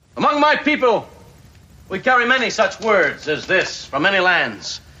Among my people, we carry many such words as this from many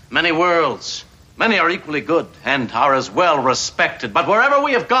lands, many worlds. Many are equally good and are as well respected. But wherever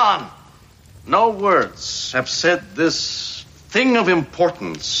we have gone, no words have said this thing of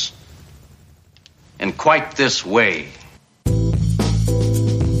importance in quite this way.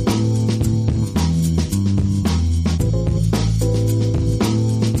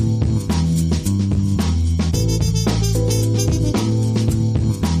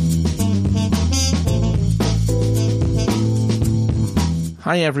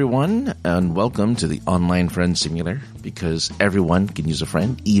 Hi everyone, and welcome to the Online Friend Simulator, because everyone can use a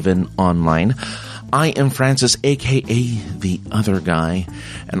friend, even online. I am Francis, aka The Other Guy,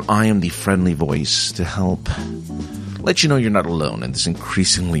 and I am the friendly voice to help let you know you're not alone in this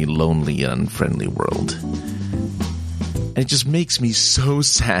increasingly lonely and unfriendly world. And it just makes me so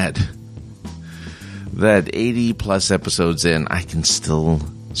sad that 80 plus episodes in, I can still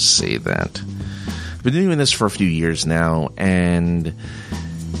say that. I've been doing this for a few years now, and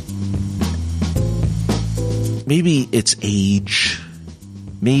maybe it's age,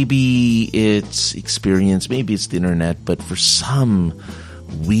 maybe it's experience, maybe it's the internet, but for some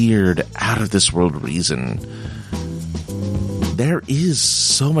weird, out-of-this-world reason, there is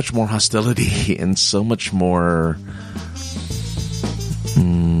so much more hostility and so much more, I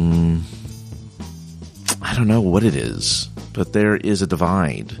don't know what it is, but there is a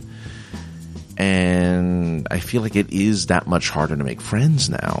divide. And I feel like it is that much harder to make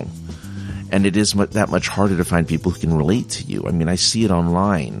friends now. And it is that much harder to find people who can relate to you. I mean, I see it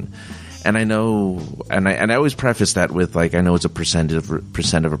online. And I know, and I always preface that with, like, I know it's a percent of a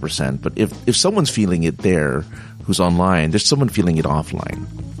percent. But if someone's feeling it there who's online, there's someone feeling it offline,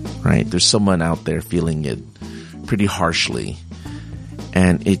 right? There's someone out there feeling it pretty harshly.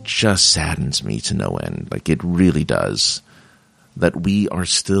 And it just saddens me to no end. Like, it really does. That we are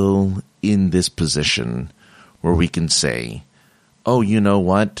still in this position where we can say, oh, you know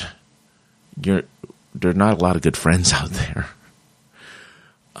what? There are not a lot of good friends out there.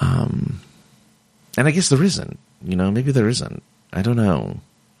 And I guess there isn't. You know, maybe there isn't. I don't know.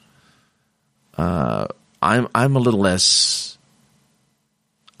 I'm a little less.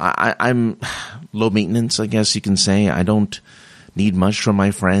 I'm low maintenance, I guess you can say. I don't need much from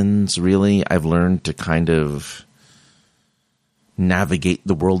my friends, really. I've learned to kind of navigate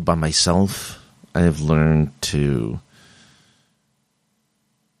the world by myself. I've learned to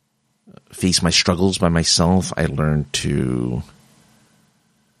face my struggles by myself. I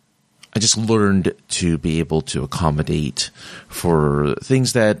just learned to be able to accommodate for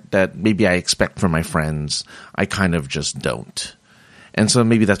things that maybe I expect from my friends. I kind of just don't. And so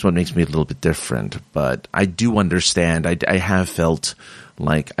maybe that's what makes me a little bit different. But I do understand. I have felt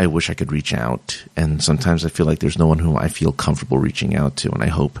like I wish I could reach out. And sometimes I feel like there's no one who I feel comfortable reaching out to. And I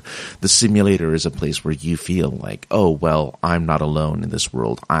hope the simulator is a place where you feel like, oh, well, I'm not alone in this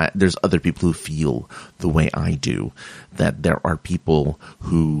world. There's other people who feel the way I do. That there are people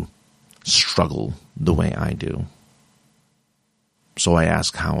who struggle the way I do. So I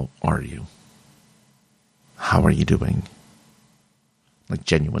ask, how are you? How are you doing? Like,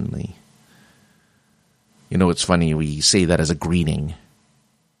 genuinely. You know, it's funny, we say that as a greeting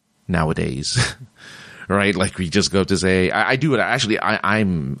nowadays, right? Like, we just go to say, I do it. Actually, I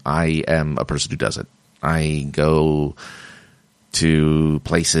am a person who does it. I go to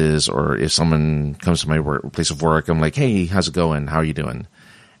places, or if someone comes to my place of work, I'm like, hey, how's it going? How are you doing?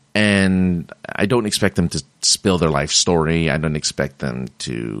 And I don't expect them to spill their life story. I don't expect them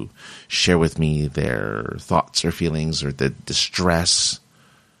to share with me their thoughts or feelings or the distress.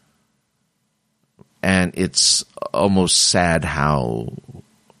 And it's almost sad how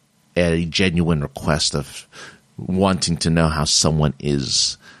a genuine request of wanting to know how someone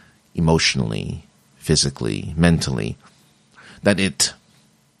is emotionally, physically, mentally, that it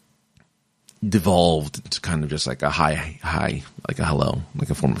devolved into kind of just like a hi, like a hello, like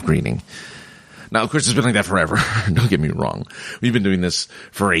a form of greeting. Now, of course, it's been like that forever. Don't get me wrong. We've been doing this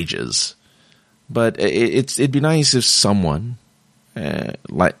for ages. But it'd be nice if someone,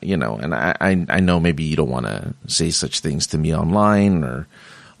 like, you know, and I know maybe you don't want to say such things to me online or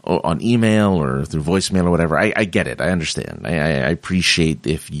on email or through voicemail or whatever. I get it. I understand. I appreciate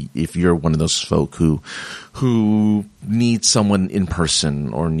if you're one of those folk who needs someone in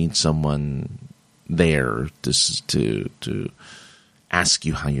person or needs someone there to ask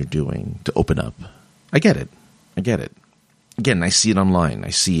you how you're doing, to open up. I get it. Again, I see it online. I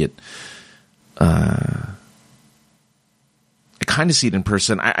see it. I kind of see it in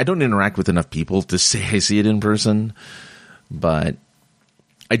person. I don't interact with enough people to say I see it in person, but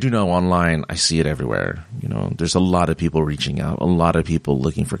I do know online, I see it everywhere. You know, there's a lot of people reaching out, a lot of people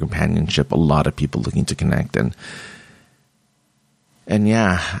looking for companionship, a lot of people looking to connect. And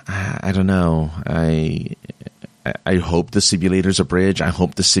yeah, I don't know. I hope the simulator's a bridge. I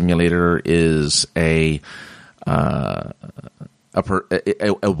hope the simulator is a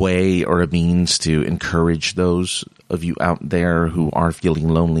way or a means to encourage those of you out there who are feeling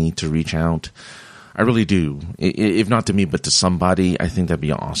lonely to reach out. I really do. If not to me, but to somebody, I think that'd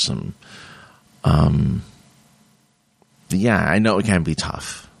be awesome. Yeah, I know it can be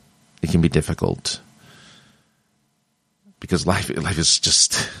tough. It can be difficult. Because life is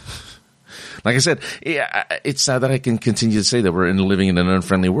just, like I said, it's sad that I can continue to say that we're living in an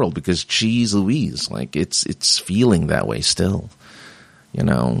unfriendly world, because geez Louise, like it's feeling that way still. You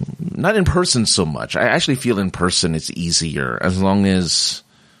know, not in person so much. I actually feel in person it's easier as long as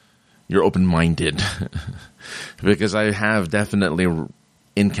you're open-minded, because I have definitely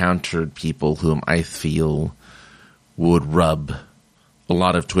encountered people whom I feel would rub a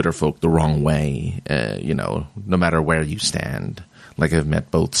lot of Twitter folk the wrong way, you know, no matter where you stand. Like, I've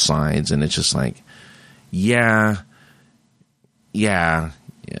met both sides, and it's just like, yeah,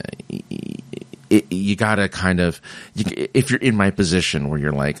 you gotta kind of, if you're in my position where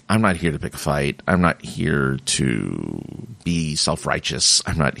you're like, I'm not here to pick a fight, I'm not here to be self-righteous,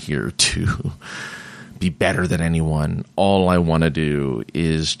 I'm not here to be better than anyone. All I want to do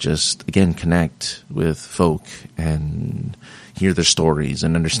is just, again, connect with folk and hear their stories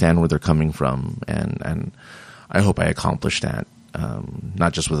and understand where they're coming from. And I hope I accomplish that,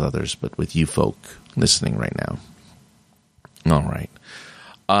 not just with others, but with you folk listening right now. All right.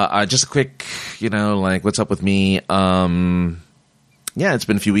 Just a quick, you know, like, what's up with me? Yeah, it's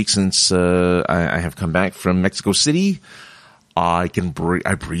been a few weeks since I have come back from Mexico City. I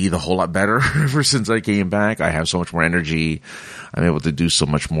breathe a whole lot better ever since I came back. I have so much more energy. I'm able to do so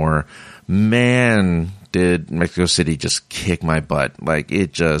much more. Man, did Mexico City just kick my butt. Like,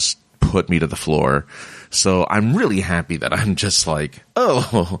 it just put me to the floor. So I'm really happy that I'm just like,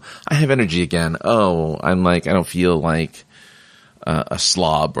 oh, I have energy again. Oh, I'm like, I don't feel like a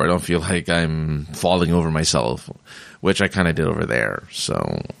slob, or I don't feel like I'm falling over myself, which I kind of did over there.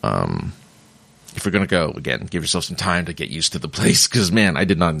 So, if you're going to go, again, give yourself some time to get used to the place, because, man, I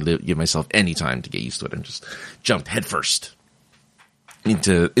did not give myself any time to get used to it and just jumped headfirst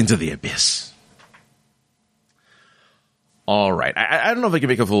into the abyss. All right. I don't know if I can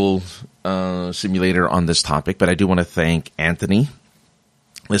make a full simulator on this topic, but I do want to thank Anthony,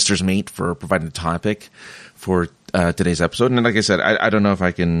 Lister's mate, for providing the topic for today's episode. And like I said, I don't know if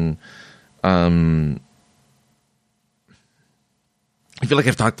I can... I feel like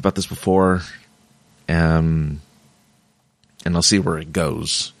I've talked about this before, and I'll see where it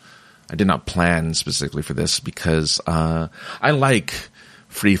goes. I did not plan specifically for this because I like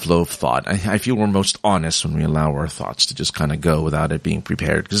free flow of thought. I feel we're most honest when we allow our thoughts to just kind of go without it being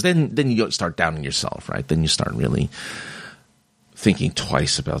prepared, because then you start doubting yourself, right? Then you start really thinking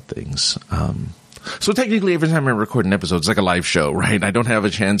twice about things. So technically, every time I record an episode, it's like a live show, right? I don't have a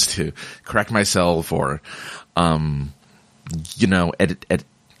chance to correct myself or, edit.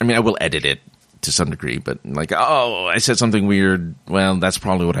 I mean, I will edit it to some degree, but like, oh, I said something weird. Well, that's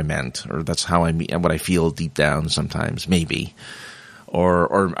probably what I meant, or that's how what I feel deep down sometimes, maybe.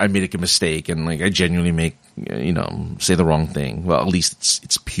 Or I made a mistake and like I genuinely say the wrong thing. Well, at least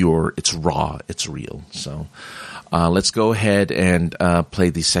it's pure, it's raw, it's real. So, let's go ahead and play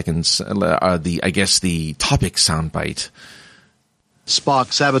the topic soundbite.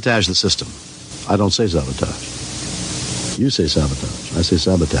 Spock, sabotage the system. I don't say sabotage. You say sabotage. I say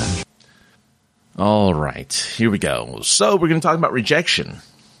sabotage. All right, here we go. So we're going to talk about rejection.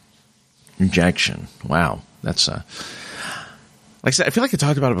 Rejection. Wow, that's like I said, I feel like I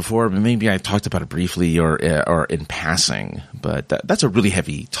talked about it before, but maybe I talked about it briefly or in passing. But that's a really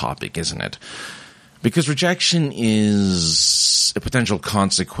heavy topic, isn't it? Because rejection is a potential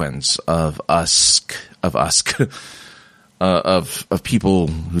consequence of people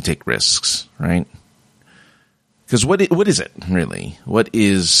who take risks, right? Because what is it really? What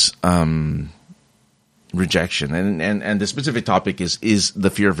is rejection? And the specific topic is the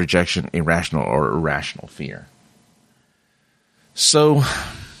fear of rejection a rational or irrational fear? So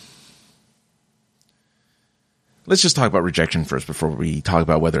let's just talk about rejection first before we talk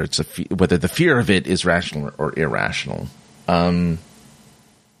about whether whether the fear of it is rational or irrational.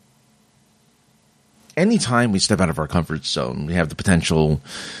 Anytime we step out of our comfort zone, we have the potential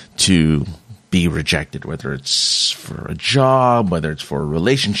to be rejected, whether it's for a job, whether it's for a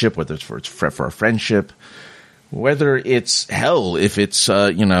relationship, whether it's for a friendship, whether it's hell, if it's,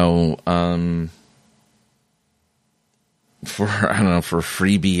 for a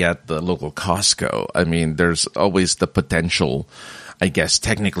freebie at the local Costco. I mean, there's always the potential, I guess,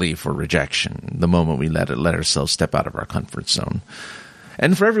 technically for rejection the moment we let ourselves step out of our comfort zone.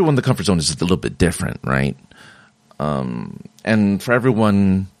 And for everyone, the comfort zone is a little bit different, right? And for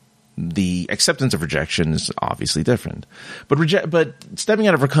everyone, the acceptance of rejection is obviously different. But stepping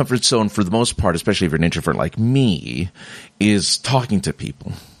out of our comfort zone, for the most part, especially if you're an introvert like me, is talking to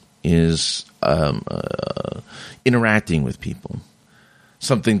people, is interacting with people.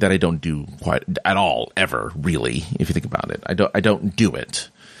 Something that I don't do quite at all, ever, really, if you think about it. I don't do it.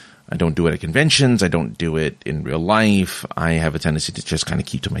 I don't do it at conventions. I don't do it in real life. I have a tendency to just kind of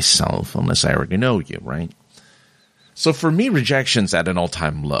keep to myself unless I already know you, right? So for me, rejection's at an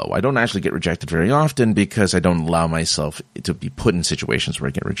all-time low. I don't actually get rejected very often because I don't allow myself to be put in situations where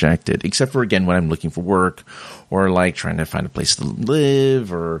I get rejected, except for, again, when I'm looking for work or like trying to find a place to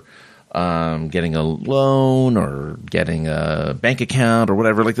live or getting a loan or getting a bank account or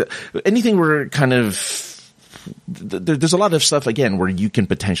whatever like that. Anything where kind of there's a lot of stuff, again, where you can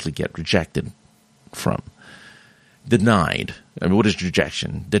potentially get rejected from. Denied. I mean, what is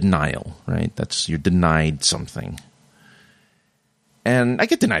rejection? Denial, right? That's, you're denied something. And I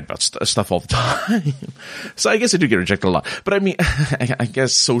get denied about stuff all the time. So I guess I do get rejected a lot. But I mean, I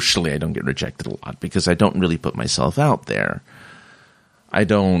guess socially I don't get rejected a lot because I don't really put myself out there. I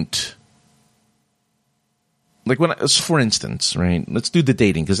don't, like for instance, right? Let's do the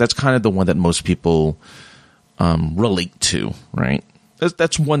dating, because that's kind of the one that most people relate to, right?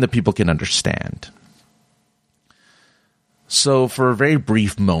 That's one that people can understand. So for a very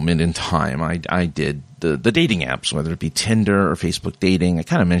brief moment in time, I did the dating apps, whether it be Tinder or Facebook dating. I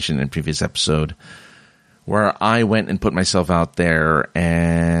kind of mentioned in a previous episode where I went and put myself out there,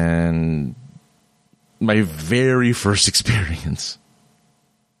 and my very first experience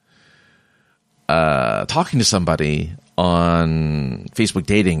talking to somebody on Facebook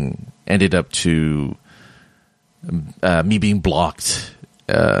dating ended up to me being blocked,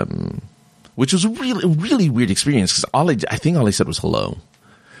 which was a really weird experience because I think all I said was hello,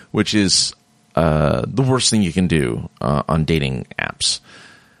 which is the worst thing you can do on dating apps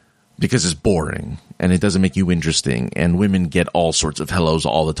because it's boring and it doesn't make you interesting, and women get all sorts of hellos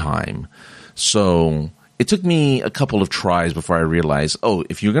all the time. So it took me a couple of tries before I realized, oh,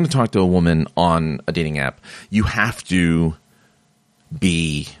 if you're going to talk to a woman on a dating app, you have to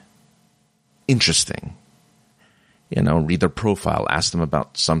be interesting. You know, read their profile, ask them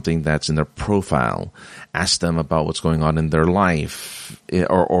about something that's in their profile, ask them about what's going on in their life,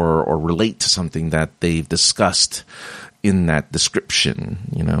 or relate to something that they've discussed in that description.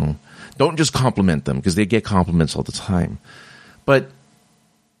 You know, don't just compliment them because they get compliments all the time. But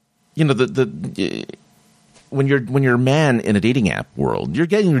you know, when you're a man in a dating app world, you're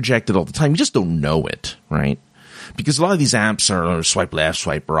getting rejected all the time. You just don't know it, right? Because a lot of these apps are swipe left,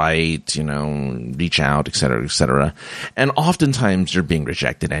 swipe right, you know, reach out, et cetera, et cetera. And oftentimes you're being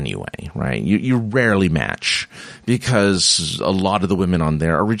rejected anyway, right? You rarely match because a lot of the women on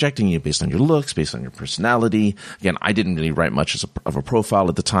there are rejecting you based on your looks, based on your personality. Again, I didn't really write much of a profile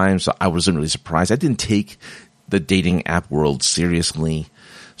at the time, so I wasn't really surprised. I didn't take the dating app world seriously.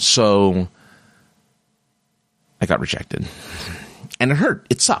 So I got rejected. And it hurt.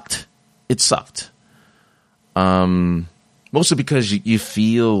 It sucked. Mostly because you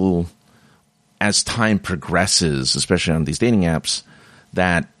feel as time progresses, especially on these dating apps,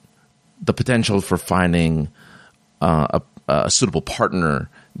 that the potential for finding a suitable partner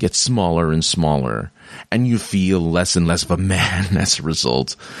gets smaller and smaller, and you feel less and less of a man as a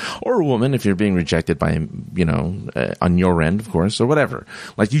result, or a woman if you're being rejected by, you know, on your end, of course, or whatever.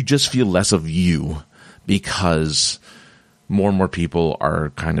 Like, you just feel less of you because more and more people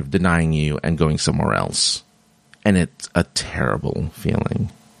are kind of denying you and going somewhere else. And it's a terrible feeling.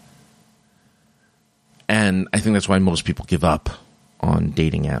 And I think that's why most people give up on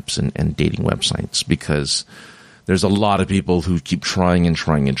dating apps and dating websites, because there's a lot of people who keep trying and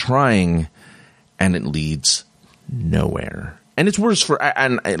trying and trying, and it leads nowhere. And it's worse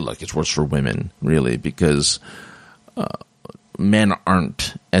it's worse for women, really, because men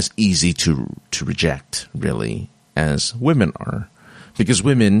aren't as easy to reject, really, as women are. Because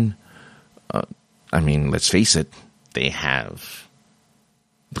women, I mean, let's face it, they have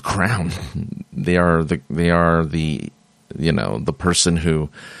the crown. They are the you know, the person who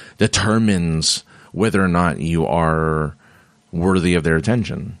determines whether or not you are worthy of their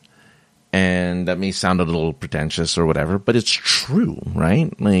attention. And that may sound a little pretentious or whatever, but it's true,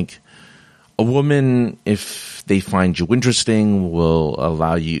 right? Like, A woman, if they find you interesting, will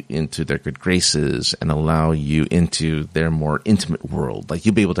allow you into their good graces and allow you into their more intimate world. Like,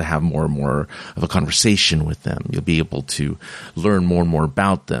 you'll be able to have more and more of a conversation with them. You'll be able to learn more and more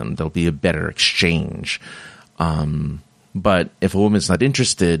about them. There'll be a better exchange. But if a woman's not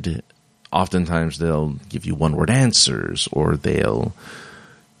interested, oftentimes they'll give you one-word answers, or they'll,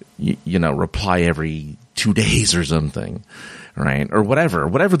 reply every 2 days or something. Right? Or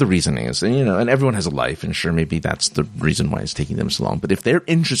whatever the reason is. And, and everyone has a life, and sure, maybe that's the reason why it's taking them so long. But if they're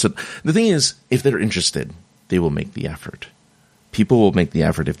interested, the thing is, if they're interested, they will make the effort. People will make the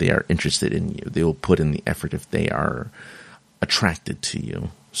effort if they are interested in you. They will put in the effort if they are attracted to you.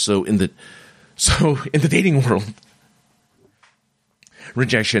 So in the dating world,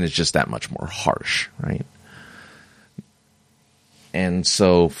 rejection is just that much more harsh, right? And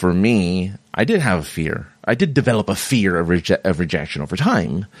so for me, I did have a fear. I did develop a fear of rejection over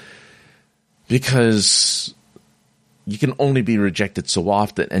time, because you can only be rejected so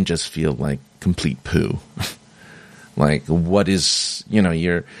often and just feel like complete poo. Like, what is,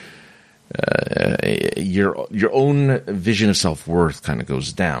 your own vision of self-worth kind of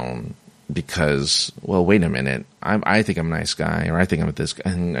goes down because, well, wait a minute, I think I'm a nice guy, or I think I'm this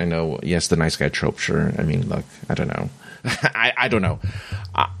guy. And I know, yes, the nice guy trope, sure. I mean, look, I don't know. I don't know.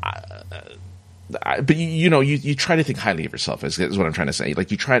 But you try to think highly of yourself, is what I'm trying to say.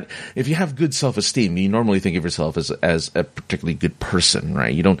 Like, if you have good self-esteem, you normally think of yourself as a particularly good person,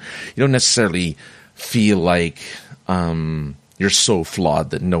 right? You don't necessarily feel like you're so flawed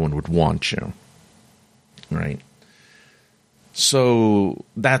that no one would want you, right? So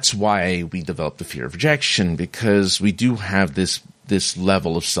that's why we developed the fear of rejection, because we do have this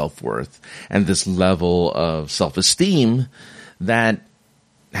level of self-worth and this level of self-esteem that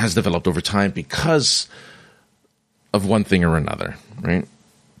has developed over time because of one thing or another, right?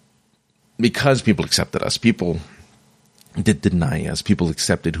 Because people accepted us. People did deny us. People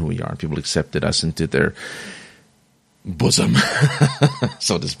accepted who we are. People accepted us into their bosom,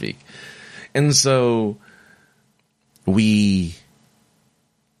 so to speak. And so I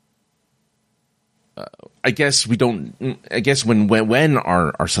guess when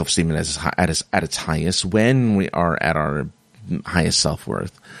our self-esteem is at its highest, when we are at our highest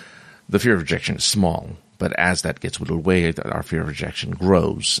self-worth, the fear of rejection is small. But as that gets whittled away, our fear of rejection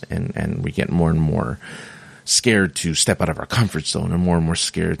grows, and we get more and more scared to step out of our comfort zone, and more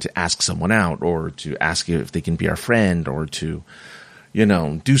scared to ask someone out, or to ask if they can be our friend, or to,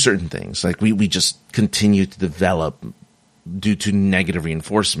 do certain things. Like, we just continue to develop, due to negative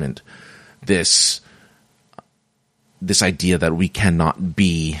reinforcement, this idea that we cannot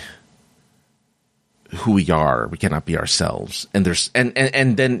be who we are, we cannot be ourselves, and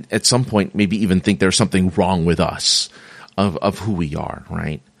then at some point maybe even think there's something wrong with us of who we are,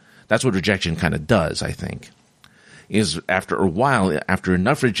 right? That's what rejection kind of does, I think. Is after a while, after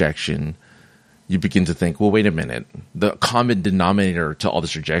enough rejection, you begin to think, well, wait a minute, the common denominator to all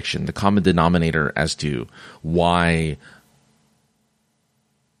this rejection, the common denominator as to why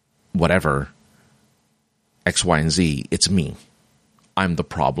whatever X, Y, and Z, it's me. I'm the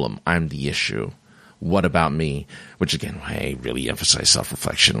problem. I'm the issue. What about me? Which, again, I really emphasize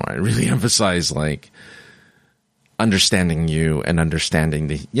self-reflection. I really emphasize, like, understanding you and understanding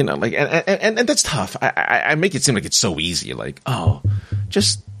the, and that's tough. I make it seem like it's so easy. Like, oh,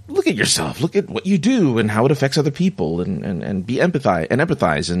 just look at yourself. Look at what you do and how it affects other people, and be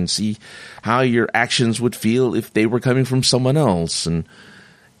empathize and see how your actions would feel if they were coming from someone else. And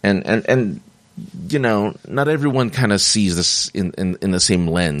not everyone kind of sees this in the same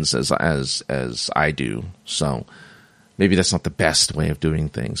lens as I do. So maybe that's not the best way of doing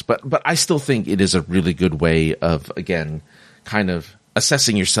things, but I still think it is a really good way of, again, kind of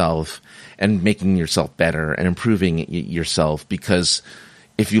assessing yourself and making yourself better and improving yourself. Because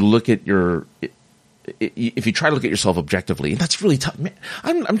if you try to look at yourself objectively, and that's really tough. Man,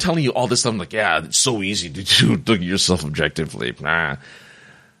 I'm telling you all this stuff. I'm like, yeah, it's so easy to look at yourself objectively. Nah.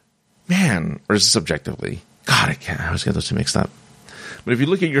 Man, or is it subjectively? God, I always get those two mixed up. But if you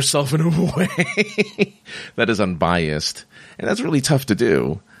look at yourself in a way that is unbiased, and that's really tough to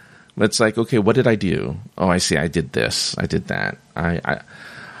do, but it's like, okay, what did I do? Oh, I see, I did this, I did that.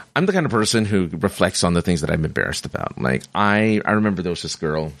 I'm the kind of person who reflects on the things that I'm embarrassed about. Like, I remember there was this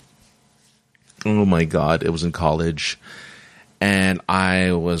girl, oh my God, it was in college, and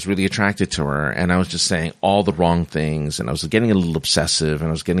I was really attracted to her, and I was just saying all the wrong things, and I was getting a little obsessive, and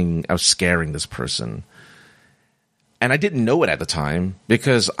I was scaring this person. And I didn't know it at the time,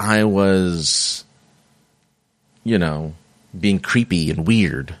 because I was, being creepy and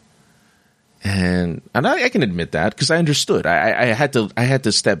weird. And I can admit that because I understood. I had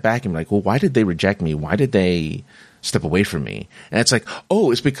to step back and be like, well, why did they reject me? Why did they step away from me? And it's like,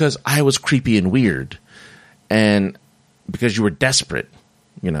 oh, it's because I was creepy and weird, and because you were desperate,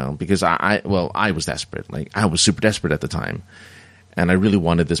 because I was desperate. Like, I was super desperate at the time, and I really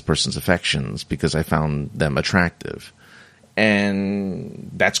wanted this person's affections because I found them attractive. And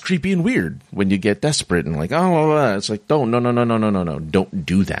that's creepy and weird when you get desperate and like, oh, it's like, no, don't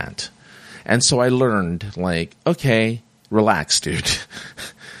do that. And so I learned, like, okay, relax, dude.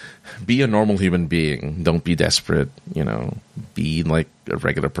 Be a normal human being. Don't be desperate, be like a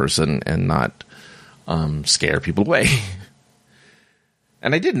regular person and not scare people away.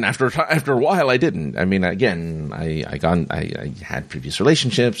 And I didn't. After a while, I didn't. I mean, again, I had previous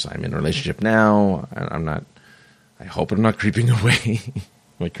relationships. I'm in a relationship now. I hope I'm not creeping away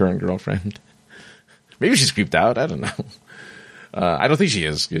my current girlfriend. Maybe she's creeped out. I don't know. I don't think she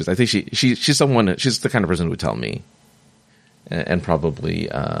is. I think she's someone. She's the kind of person who would tell me, and probably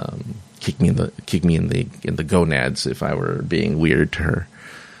kick me in the gonads if I were being weird to her.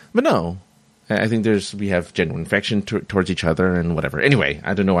 But no, I think we have genuine affection towards each other and whatever. Anyway,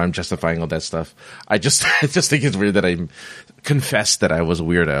 I don't know why I'm justifying all that stuff. I just think it's weird that I confessed that I was a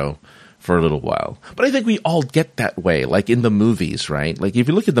weirdo for a little while. But I think we all get that way, like in the movies, right? Like if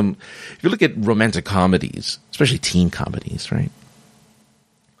you look at romantic comedies, especially teen comedies, right?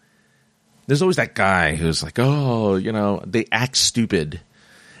 There's always that guy who's like, oh, they act stupid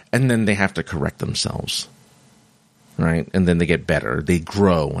and then they have to correct themselves, right? And then they get better. They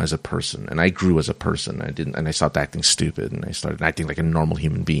grow as a person. And I grew as a person. I stopped acting stupid and I started acting like a normal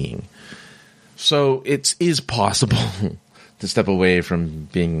human being. So it is possible to step away from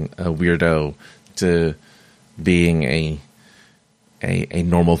being a weirdo to being a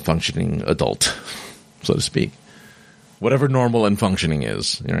normal functioning adult, so to speak. Whatever normal and functioning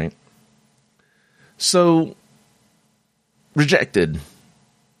is, right? So, rejected.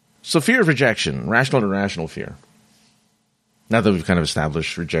 So fear of rejection, rational and irrational fear. Now that we've kind of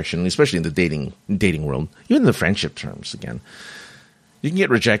established rejection, especially in the dating world, even the friendship terms, again, you can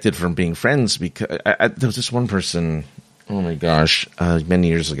get rejected from being friends because there was this one person, oh my gosh, many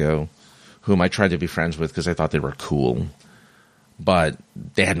years ago, whom I tried to be friends with because I thought they were cool, but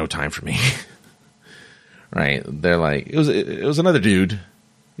they had no time for me. Right? They're like, it was another dude,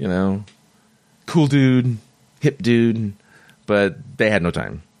 cool dude, hip dude, but they had no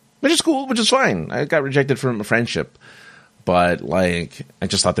time, which is cool, which is fine. I got rejected from a friendship, but like, I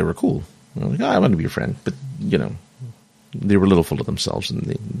just thought they were cool. I'm like, I want to be your friend, but they were a little full of themselves and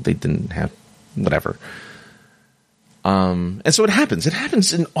they didn't have whatever. And so it happens. It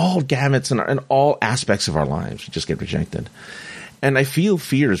happens in all gamuts and in all aspects of our lives. We just get rejected. And I feel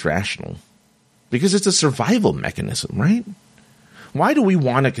fear is rational because it's a survival mechanism, right? Why do we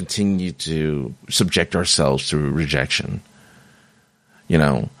want to continue to subject ourselves to rejection?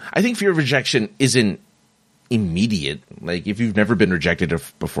 I think fear of rejection isn't immediate. Like, if you've never been rejected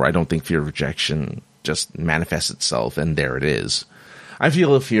before, I don't think fear of rejection just manifests itself and there it is. I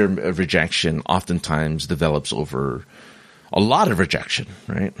feel a fear of rejection oftentimes develops over a lot of rejection,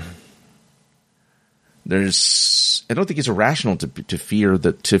 right? I don't think it's irrational to fear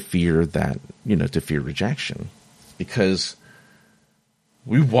rejection, because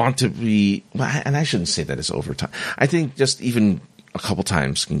we want to be, and I shouldn't say that it's over time. I think just even a couple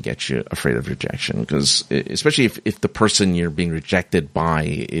times can get you afraid of rejection, because especially if the person you're being rejected by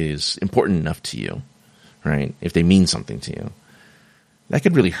is important enough to you, right? If they mean something to you, that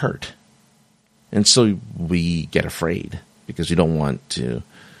could really hurt. And so we get afraid because we want to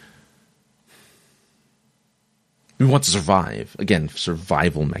survive. Again,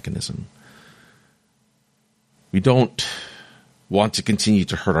 survival mechanism. We don't want to continue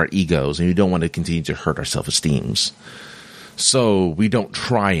to hurt our egos, and we don't want to continue to hurt our self-esteems. So we don't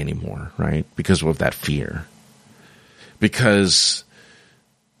try anymore, right? Because of that fear. Because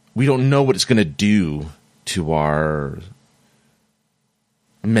we don't know what it's going to do to our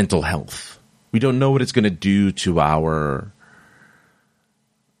mental health. We don't know what it's going to do to our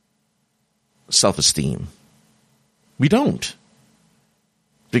self-esteem. We don't.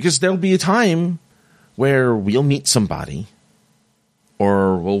 Because there'll be a time where we'll meet somebody,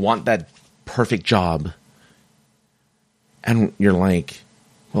 or we'll want that perfect job, and you're like,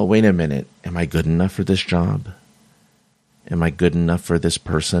 well, wait a minute. Am I good enough for this job? Am I good enough for this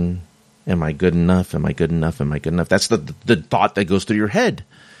person? Am I good enough? Am I good enough? Am I good enough? That's the thought that goes through your head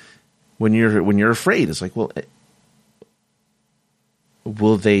when you're afraid. It's like, well,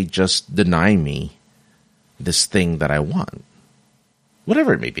 will they just deny me this thing that I want?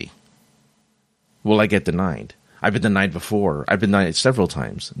 Whatever it may be. Will I get denied? I've been denied before. I've been denied several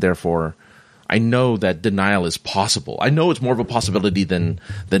times. Therefore, I know that denial is possible. I know it's more of a possibility than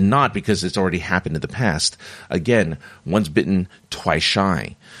not because it's already happened in the past. Again, once bitten, twice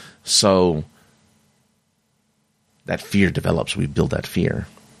shy. So that fear develops. We build that fear.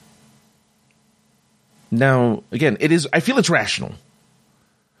 Now, again, I feel it's rational.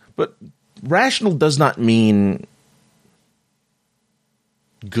 But rational does not mean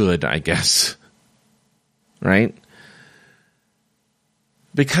good, I guess. Right?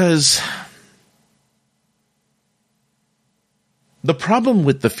 Because the problem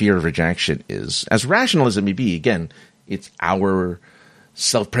with the fear of rejection is, as rational as it may be, again, it's our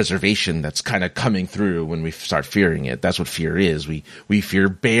self-preservation that's kind of coming through when we start fearing it. That's what fear is. We fear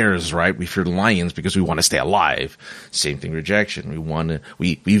bears, right? We fear lions because we want to stay alive. Same thing, rejection.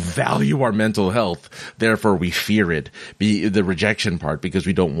 We value our mental health. Therefore, we fear it. The rejection part because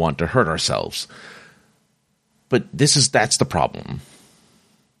we don't want to hurt ourselves. But that's the problem.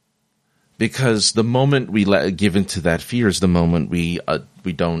 Because the moment we give into that fear is the moment we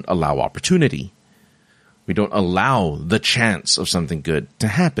don't allow opportunity. We don't allow the chance of something good to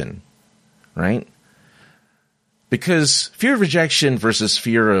happen, right? Because fear of rejection versus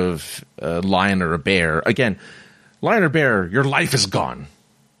fear of a lion or a bear, again, lion or bear, your life is gone.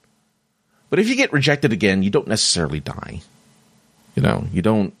 But if you get rejected again, you don't necessarily die. Your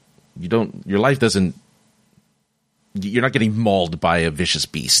life doesn't, you're not getting mauled by a vicious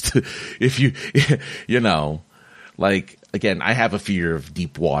beast. If again, I have a fear of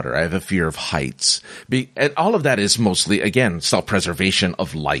deep water. I have a fear of heights. And all of that is mostly, again, self-preservation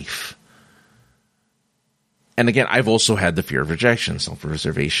of life. And again, I've also had the fear of rejection,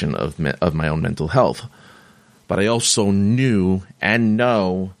 self-preservation of my own mental health. But I also knew and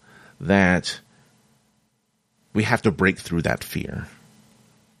know that we have to break through that fear.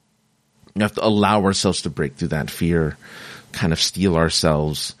 We have to allow ourselves to break through that fear, kind of steel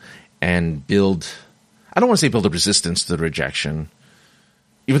ourselves and build, I don't want to say build a resistance to the rejection,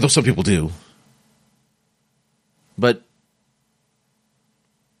 even though some people do. But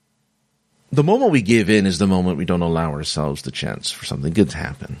the moment we give in is the moment we don't allow ourselves the chance for something good to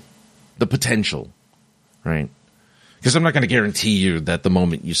happen. The potential, right? Because I'm not going to guarantee you that the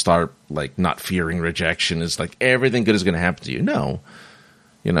moment you start not fearing rejection is everything good is going to happen to you. No.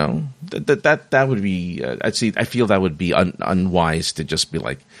 That would be, I feel that would be unwise to just be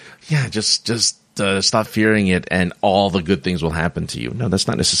just stop fearing it and all the good things will happen to you. No, that's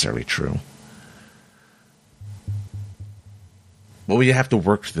not necessarily true. Well, we have to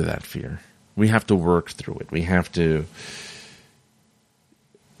work through that fear. We have to work through it. We have to,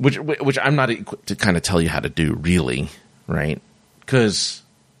 which I'm not equipped to kind of tell you how to do, really, right? Because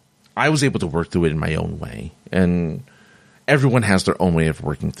I was able to work through it in my own way, and everyone has their own way of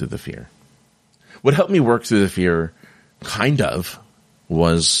working through the fear. What helped me work through the fear,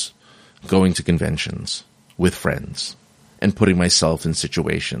 was going to conventions with friends and putting myself in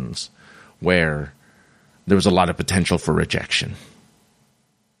situations where there was a lot of potential for rejection.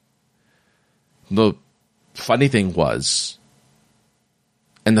 The funny thing was,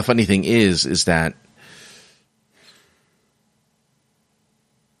 and the funny thing is that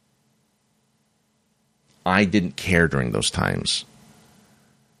I didn't care during those times.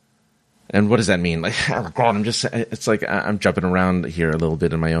 And what does that mean? Oh God, it's I'm jumping around here a little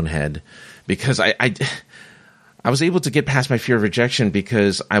bit in my own head because I was able to get past my fear of rejection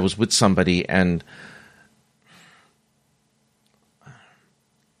because I was with somebody and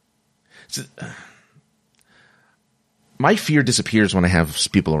my fear disappears when I have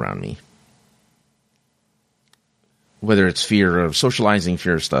people around me. Whether it's fear of socializing,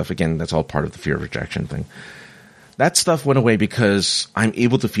 fear of stuff, again, that's all part of the fear of rejection thing. That stuff went away because I'm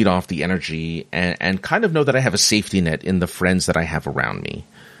able to feed off the energy and kind of know that I have a safety net in the friends that I have around me.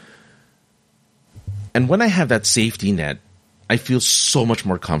 And when I have that safety net, I feel so much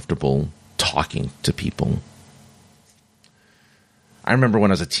more comfortable talking to people. I remember when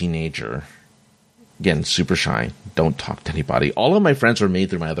I was a teenager, again, super shy, don't talk to anybody. All of my friends were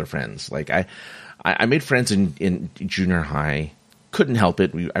made through my other friends. I made friends in junior high. Couldn't help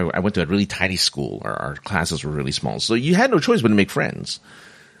it. I went to a really tiny school. Our classes were really small. So you had no choice but to make friends.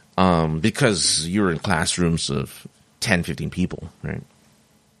 Because you were in classrooms of 10, 15 people, right?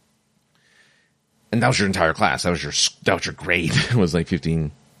 And that was your entire class. That was your grade. It was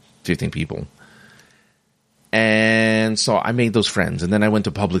 15 people. And so I made those friends. And then I went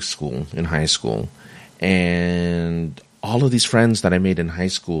to public school in high school. And all of these friends that I made in high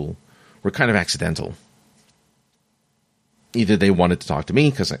school were kind of accidental. Either they wanted to talk to me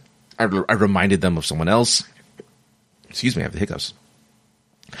because I reminded them of someone else. Excuse me, I have the hiccups.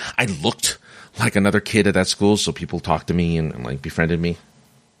 I looked like another kid at that school, so people talked to me and befriended me.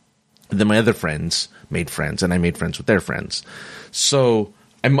 And then my other friends made friends, and I made friends with their friends. So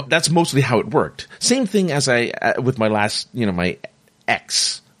that's mostly how it worked. Same thing as with my last, my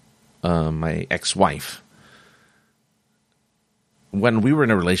ex-wife. When we were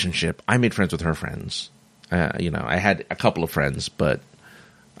in a relationship, I made friends with her friends. I had a couple of friends, but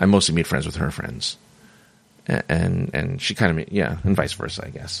I mostly made friends with her friends. And she kind of and vice versa, I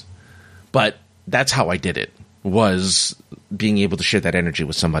guess. But that's how I did it, was being able to share that energy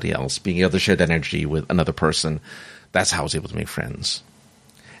with somebody else, being able to share that energy with another person. That's how I was able to make friends.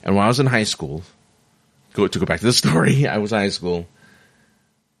 And when I was in high school, to go back to the story, I was in high school.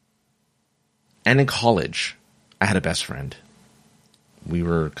 And in college, I had a best friend. We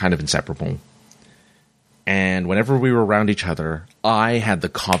were kind of inseparable. And whenever we were around each other, I had the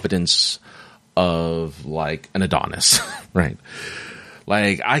confidence of like an Adonis, right?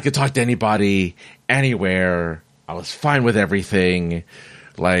 Like I could talk to anybody, anywhere. I was fine with everything.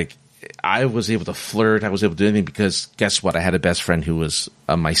 Like I was able to flirt. I was able to do anything because guess what? I had a best friend who was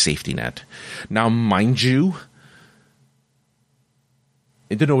my safety net. Now, mind you,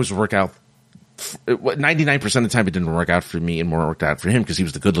 it didn't always work out. 99% of the time it didn't work out for me and more worked out for him because he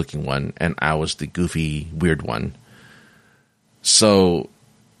was the good looking one and I was the goofy, weird one. So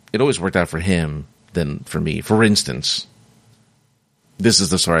it always worked out for him than for me. For instance, this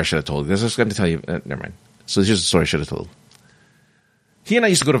is the story I should have told. I was going to tell you. Never mind. So here's the story I should have told. He and I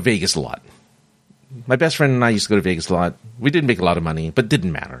used to go to Vegas a lot. My best friend and I used to go to Vegas a lot. We didn't make a lot of money, but it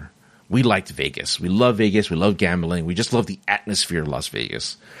didn't matter. We liked Vegas. We love Vegas. We love gambling. We just love the atmosphere of Las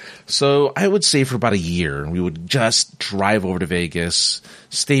Vegas. So I would say for about a year, we would just drive over to Vegas,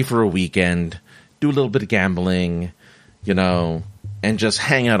 stay for a weekend, do a little bit of gambling, and just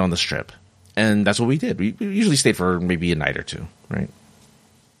hang out on the strip. And that's what we did. We usually stayed for maybe a night or two, right?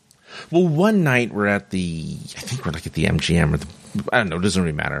 Well, one night we're at I think we're like at the MGM or I don't know, it doesn't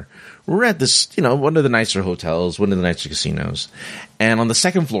really matter. We're at this, one of the nicer hotels, one of the nicer casinos. And on the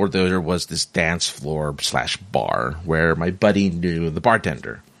second floor, there was this dance floor / bar where my buddy knew the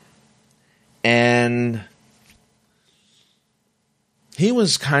bartender. And he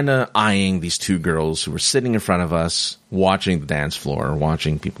was kind of eyeing these two girls who were sitting in front of us, watching the dance floor,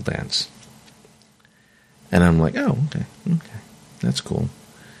 watching people dance. And I'm like, oh, okay, that's cool.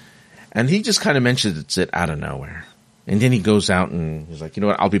 And he just kind of mentions it out of nowhere. And then he goes out and he's like, you know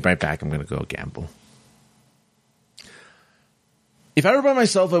what, I'll be right back. I'm going to go gamble. If I were by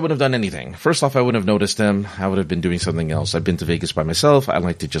myself, I wouldn't have done anything. First off, I wouldn't have noticed him. I would have been doing something else. I've been to Vegas by myself. I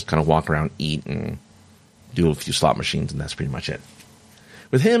like to just kind of walk around, eat, and do a few slot machines, and that's pretty much it.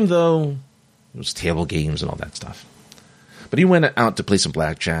 With him, though, it was table games and all that stuff. But he went out to play some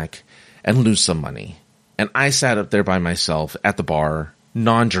blackjack and lose some money. And I sat up there by myself at the bar,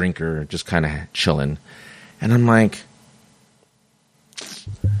 non-drinker, just kind of chilling. And I'm like,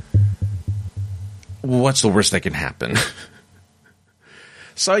 what's the worst that can happen?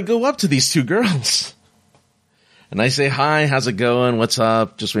 So I go up to these two girls. And I say, hi, how's it going? What's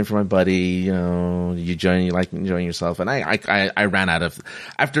up? Just waiting for my buddy. You like enjoying yourself? And I ran out of,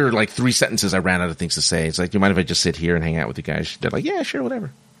 after like 3 sentences, I ran out of things to say. It's like, do you mind if I just sit here and hang out with you guys? They're like, yeah, sure, whatever.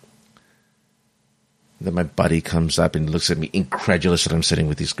 Then my buddy comes up and looks at me incredulous that I'm sitting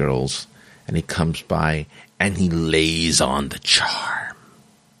with these girls. And he comes by and he lays on the charm.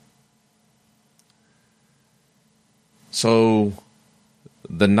 So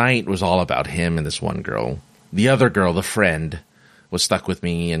the night was all about him and this one girl. The other girl, the friend, was stuck with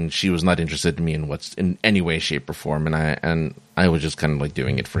me and she was not interested in me in any way, shape, or form. And I was just kind of like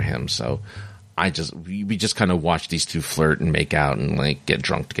doing it for him. So we just kind of watched these two flirt and make out and like get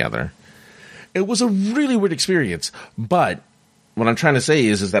drunk together. It was a really weird experience, but what I'm trying to say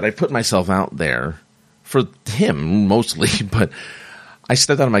is that I put myself out there for him mostly, but I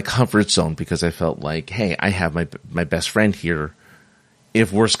stepped out of my comfort zone because I felt like, hey, I have my best friend here.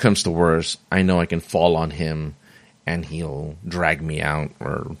 If worse comes to worse, I know I can fall on him and he'll drag me out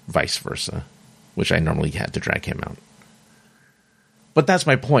or vice versa, which I normally had to drag him out. But that's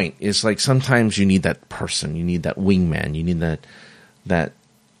my point. Is like sometimes you need that person, you need that wingman, you need that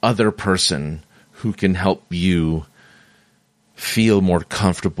other person who can help you feel more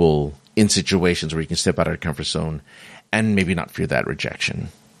comfortable in situations where you can step out of your comfort zone and maybe not fear that rejection.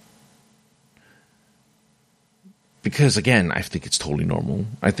 Because again, I think it's totally normal.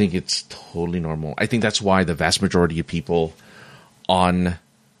 I think that's why the vast majority of people online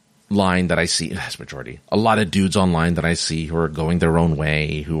that I see, a lot of dudes online that I see who are going their own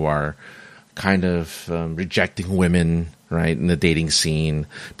way, who are kind of rejecting women, right, in the dating scene,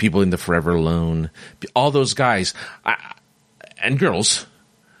 people in the forever alone, all those guys and girls,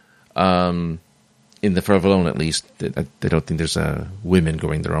 in the Provolone, at least, they don't think there's women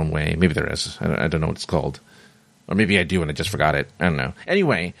going their own way. Maybe there is. I don't know what it's called. Or maybe I do and I just forgot it. I don't know.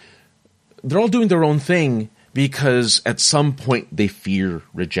 Anyway, they're all doing their own thing because at some point they fear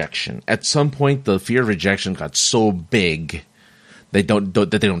rejection. At some point, the fear of rejection got so big that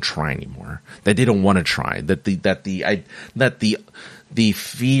they don't try anymore. That they don't want to try. That the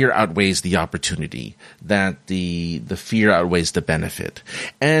fear outweighs the opportunity. That the fear outweighs the benefit.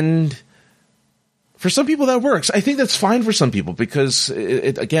 And for some people that works. I think that's fine for some people because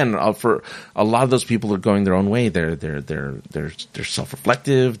again, for a lot of those people are going their own way. They're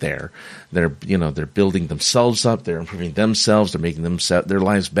self-reflective. They're building themselves up. They're improving themselves. They're making their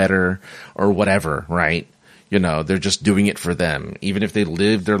lives better or whatever, right? They're just doing it for them. Even if they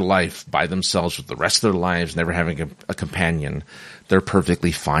live their life by themselves with the rest of their lives, never having a companion, they're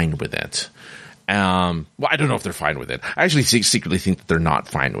perfectly fine with it. Well, I don't know if they're fine with it. I actually secretly think that they're not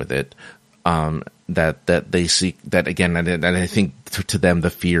fine with it. That they seek that again, and I think to them the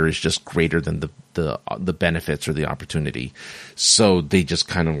fear is just greater than the benefits or the opportunity. So they just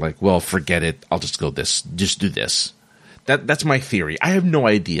kind of like, well, forget it. I'll just just do this. That's my theory. I have no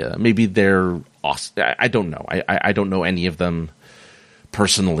idea. Maybe they're awesome. I don't know. I don't know any of them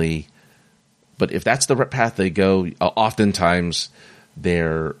personally, but if that's the path they go, oftentimes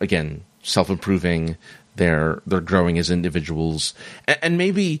they're again self-improving. They're growing as individuals, and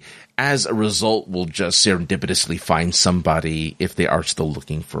maybe as a result, will just serendipitously find somebody if they are still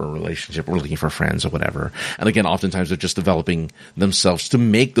looking for a relationship or looking for friends or whatever. And again, oftentimes they're just developing themselves to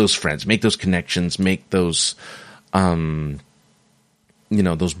make those friends, make those connections, make those, those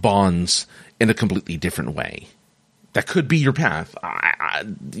bonds in a completely different way. That could be your path.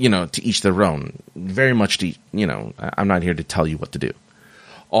 To each their own. Very much to, I'm not here to tell you what to do.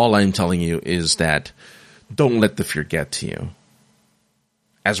 All I'm telling you is that don't let the fear get to you.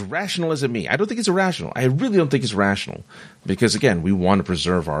 As rational as it may, I don't think it's irrational. I really don't think it's rational. Because again, we want to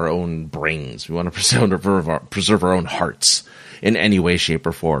preserve our own brains. We want to preserve our own hearts in any way, shape,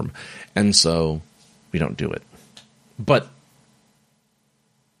 or form. And so we don't do it. But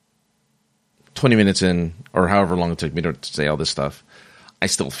 20 minutes in, or however long it took me to say all this stuff, I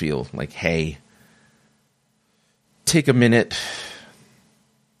still feel like, hey, take a minute.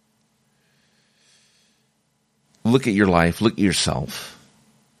 Look at your life. Look at yourself.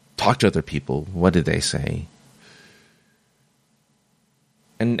 Talk to other people. What did they say?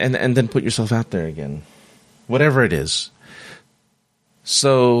 And then put yourself out there again. Whatever it is.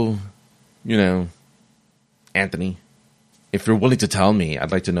 So, Anthony, if you're willing to tell me,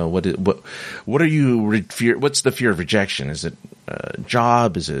 I'd like to know what are you fear? What's the fear of rejection? Is it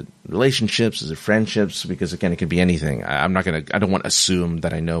job? Is it relationships? Is it friendships? Because again, it can be anything. I don't want to assume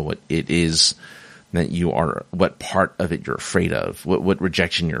that I know what it is that you are, what part of it you're afraid of, what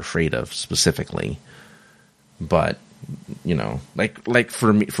rejection you're afraid of specifically. But, like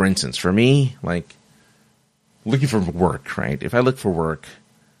for me, for instance, like looking for work, right? If I look for work,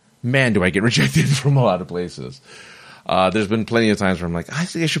 man, do I get rejected from a lot of places. There's been plenty of times where I'm like, I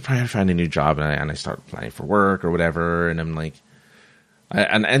think I should probably find a new job, and I start applying for work or whatever, and I'm like,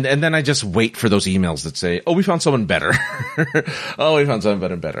 and then I just wait for those emails that say, oh, we found someone better. Oh, we found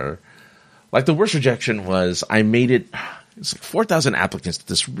someone better. Like the worst rejection was I made it. It's like 4,000 applicants to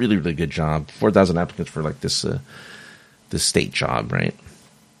this really, really good job. 4,000 applicants for like this state job, right?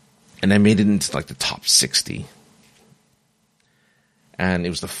 And I made it into like the top 60. And it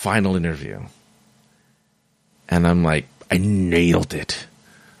was the final interview. And I'm like, I nailed it.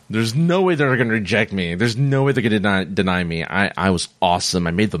 There's no way they're going to reject me. There's no way they're going to deny me. I was awesome.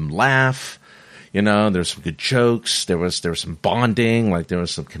 I made them laugh. There was some good jokes. There was some bonding. Like there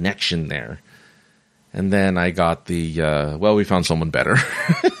was some connection there. And then I got the, we found someone better.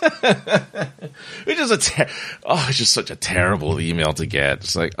 Which is it's just such a terrible email to get.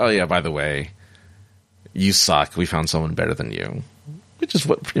 It's like, oh yeah, by the way, you suck. We found someone better than you. Which is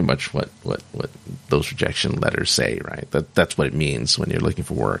pretty much what those rejection letters say, right? That's what it means when you're looking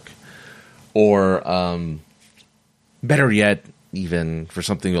for work. Or, better yet, even for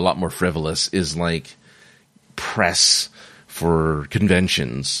something a lot more frivolous, is like press for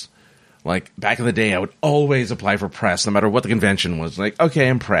conventions. Like back in the day, I would always apply for press, no matter what the convention was. Like, okay,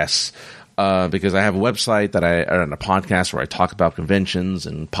 I'm press, because I have a website and a podcast where I talk about conventions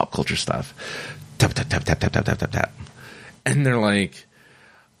and pop culture stuff. Tap, tap, tap, tap, tap, tap, tap, tap, tap. And they're like,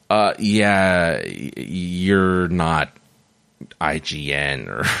 yeah, you're not IGN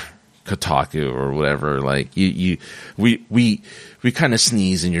or Kotaku or whatever. Like we kind of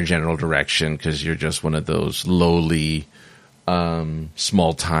sneeze in your general direction because you're just one of those lowly,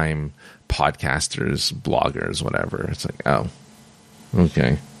 small time podcasters, bloggers, whatever. It's like, oh,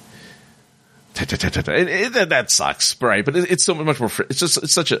 okay. That sucks, right? But it's so much more.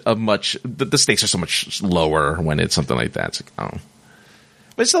 It's such a much. The stakes are so much lower when it's something like that. It's like, oh,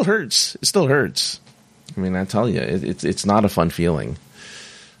 but it still hurts. It still hurts. I mean, I tell you, it's not a fun feeling.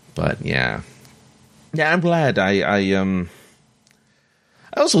 But yeah, I'm glad. I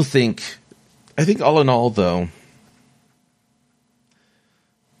also think all in all, though,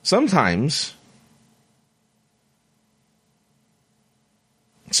 sometimes.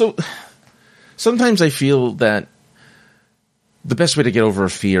 Sometimes I feel that the best way to get over a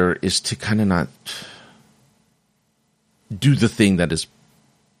fear is to kind of not do the thing that is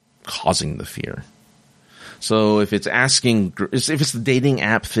causing the fear. So if it's if it's the dating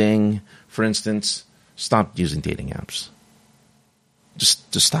app thing, for instance, stop using dating apps.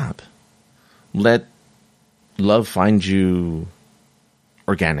 Just stop. Let love find you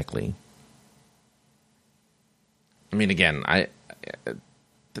organically. I mean, again,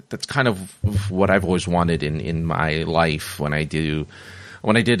 that's kind of what I've always wanted in my life. When I did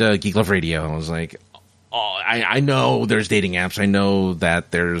Geek Love Radio, I was like, oh, I know there's dating apps. I know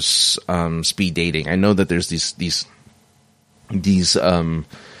that there's speed dating. I know that there's these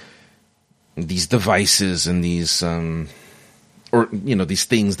devices and these these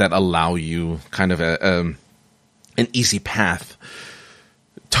things that allow you kind of an easy path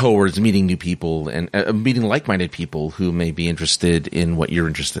towards meeting new people and meeting like-minded people who may be interested in what you're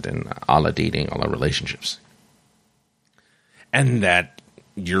interested in, a la dating, a la relationships. And that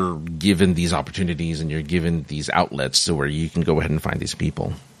you're given these opportunities and you're given these outlets to where you can go ahead and find these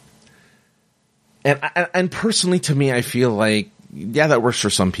people. And personally, to me, I feel like, yeah, that works for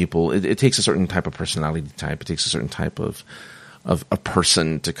some people. It takes a certain type of personality type. It takes a certain type of a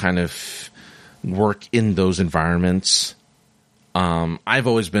person to kind of work in those environments. I've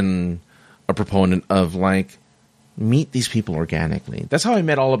always been a proponent of, like, meet these people organically. That's how I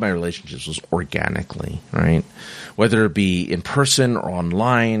met all of my relationships, was organically, right? Whether it be in person or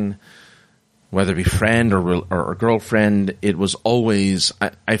online, whether it be friend or girlfriend, it was always,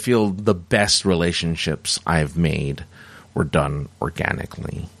 I feel the best relationships I've made were done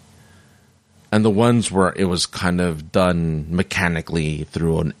organically. And the ones where it was kind of done mechanically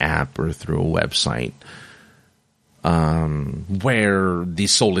through an app or through a website, where the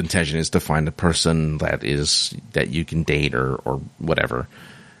sole intention is to find a person that you can date or whatever,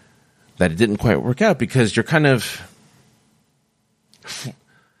 that it didn't quite work out because you're kind of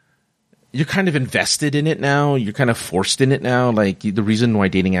invested in it now. You're kind of forced in it now. Like, the reason why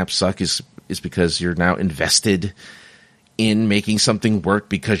dating apps suck is because you're now invested in making something work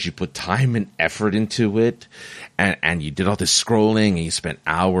because you put time and effort into it, and you did all this scrolling and you spent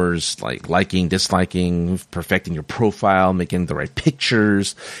hours like liking, disliking, perfecting your profile, making the right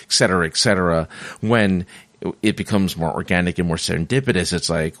pictures, et cetera, when it becomes more organic and more serendipitous.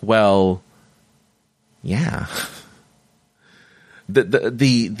 It's like, well, yeah,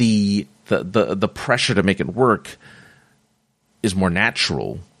 the pressure to make it work is more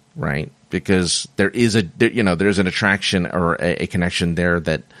natural, right? Because there's an attraction or a connection there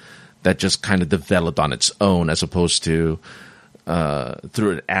that just kind of developed on its own, as opposed to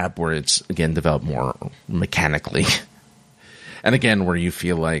through an app where it's, again, developed more mechanically. And again, where you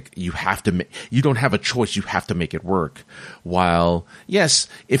feel like you don't have a choice, you have to make it work. While, yes,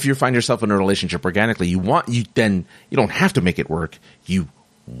 if you find yourself in a relationship organically, you don't have to make it work. You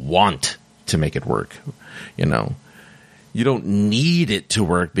want to make it work, you know. You don't need it to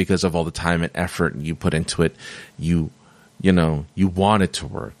work because of all the time and effort you put into it. You want it to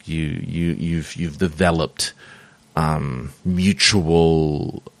work. You've developed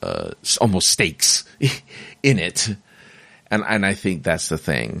mutual almost stakes in it, and I think that's the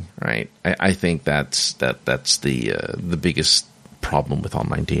thing, right? I think that's the biggest problem with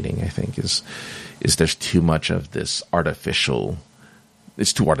online dating. I think is there's too much of this artificial.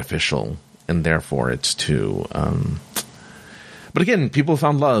 It's too artificial, and therefore it's too. But again, people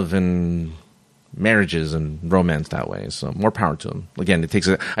found love and marriages and romance that way. So more power to them. Again, I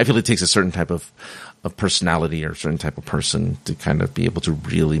feel it takes a certain type of personality or a certain type of person to kind of be able to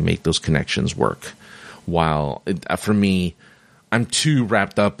really make those connections work. While for me, I'm too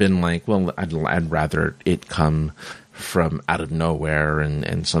wrapped up in, like, well, I'd rather it come from out of nowhere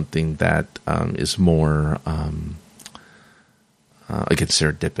and something that is more again,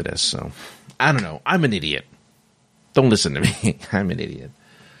 serendipitous. So I don't know. I'm an idiot. Don't listen to me. I'm an idiot.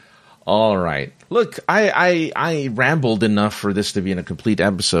 All right. Look, I rambled enough for this to be in a complete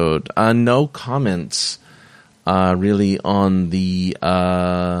episode. No comments really on the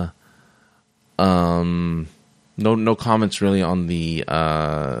no comments really on the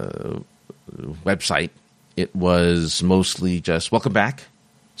website. It was mostly just welcome back.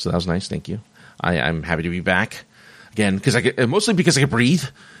 So that was nice. Thank you. I'm happy to be back again mostly because I can breathe,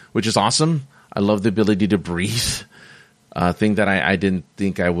 which is awesome. I love the ability to breathe. Thing that I didn't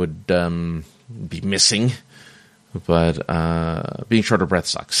think I would be missing, but being short of breath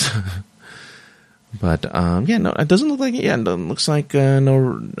sucks. But no, it doesn't look like it. Yeah, it looks like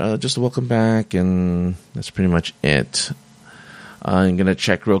just a welcome back, and that's pretty much it. I'm gonna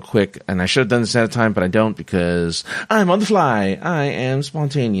check real quick, and I should have done this at a time, but I don't because I'm on the fly. I am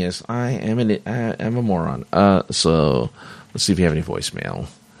spontaneous. I am a moron. So let's see if you have any voicemail.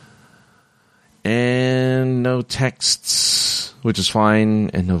 And no texts, which is fine,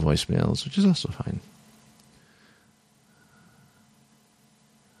 and no voicemails, which is also fine.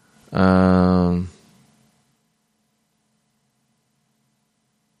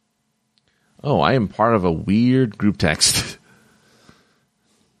 I am part of a weird group text.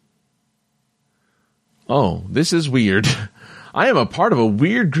 Oh, this is weird. I am a part of a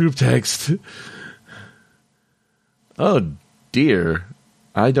weird group text. Oh, dear.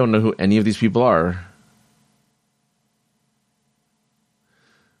 I don't know who any of these people are.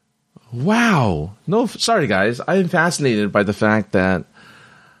 Wow. No, sorry, guys. I'm fascinated by the fact that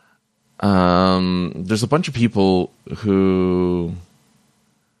there's a bunch of people who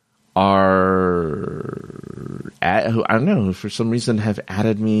who I don't know, for some reason have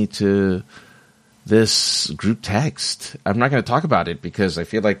added me to this group text. I'm not going to talk about it because I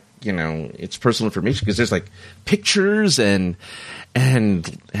feel like, it's personal information, because there's like pictures and a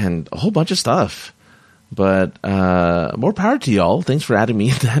whole bunch of stuff. But more power to y'all. Thanks for adding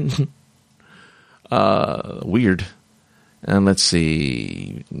me. Then weird. And let's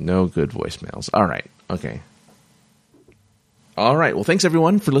see. No good voicemails. All right. Okay. All right. Well, thanks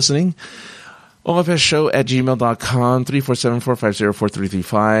everyone for listening. OFSshow@gmail.com.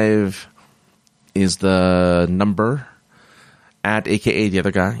 347-450-4335 is the number. At AKA the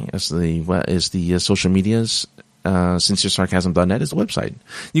other guy is the social medias. SincereSarcasm.net is the website.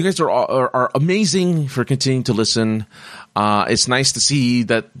 You guys are amazing for continuing to listen. It's nice to see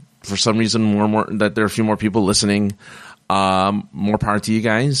that for some reason more that there are a few more people listening. More power to you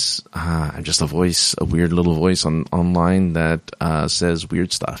guys. I'm just a weird little voice online that says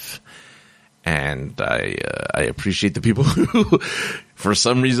weird stuff. And I appreciate the people who, for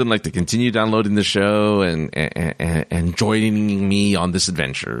some reason, like to continue downloading the show and joining me on this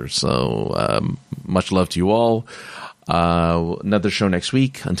adventure. So much love to you all. Another show next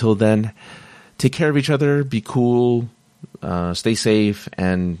week. Until then, take care of each other. Be cool. Stay safe.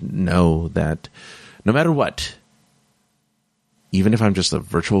 And know that no matter what, even if I'm just a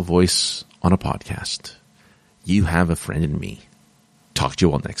virtual voice on a podcast, you have a friend in me. Talk to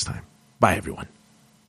you all next time. Bye, everyone.